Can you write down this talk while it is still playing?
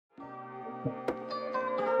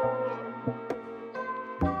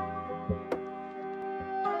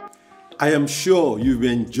I am sure you've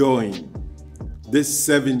been enjoying these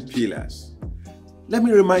 7 pillars. Let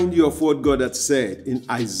me remind you of what God had said in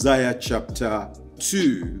Isaiah chapter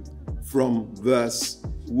 2 from verse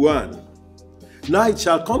 1. Now it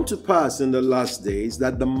shall come to pass in the last days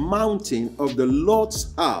that the mountain of the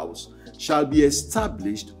Lord's house shall be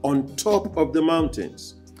established on top of the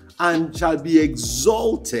mountains, and shall be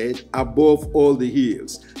exalted above all the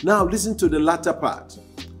hills. Now listen to the latter part.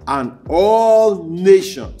 And all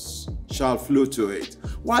nations shall flow to it.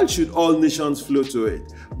 Why should all nations flow to it?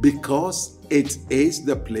 Because it is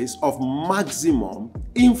the place of maximum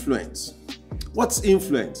influence. What's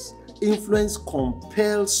influence? Influence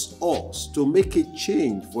compels us to make a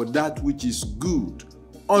change for that which is good,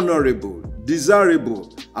 honorable,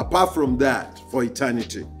 desirable, apart from that, for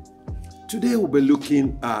eternity. Today we'll be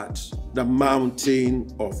looking at the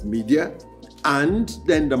mountain of media and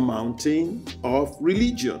then the mountain of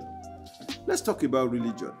religion. Let's talk about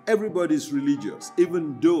religion. Everybody's religious,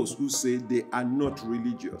 even those who say they are not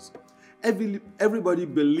religious. Everybody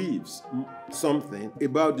believes something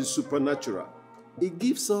about the supernatural. It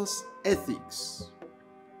gives us ethics,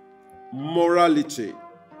 morality,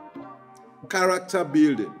 character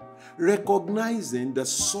building, recognizing the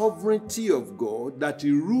sovereignty of God, that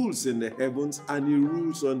He rules in the heavens and He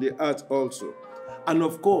rules on the earth also. And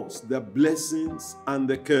of course, the blessings and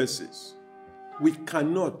the curses. We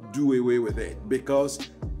cannot do away with it, because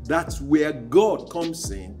that's where God comes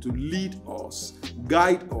in to lead us,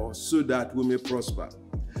 guide us, so that we may prosper.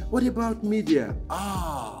 What about media?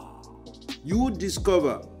 You would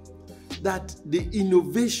discover that the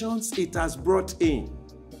innovations it has brought in,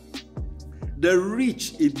 the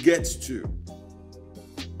reach it gets to,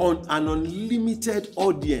 on an unlimited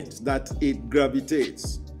audience that it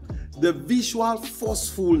gravitates, the visual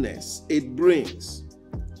forcefulness it brings.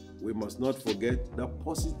 We must not forget the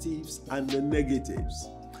positives and the negatives.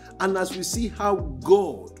 And as we see how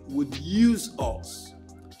God would use us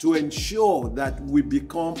to ensure that we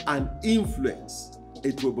become an influence,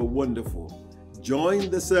 it will be wonderful.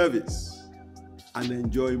 Join the service and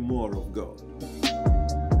enjoy more of God.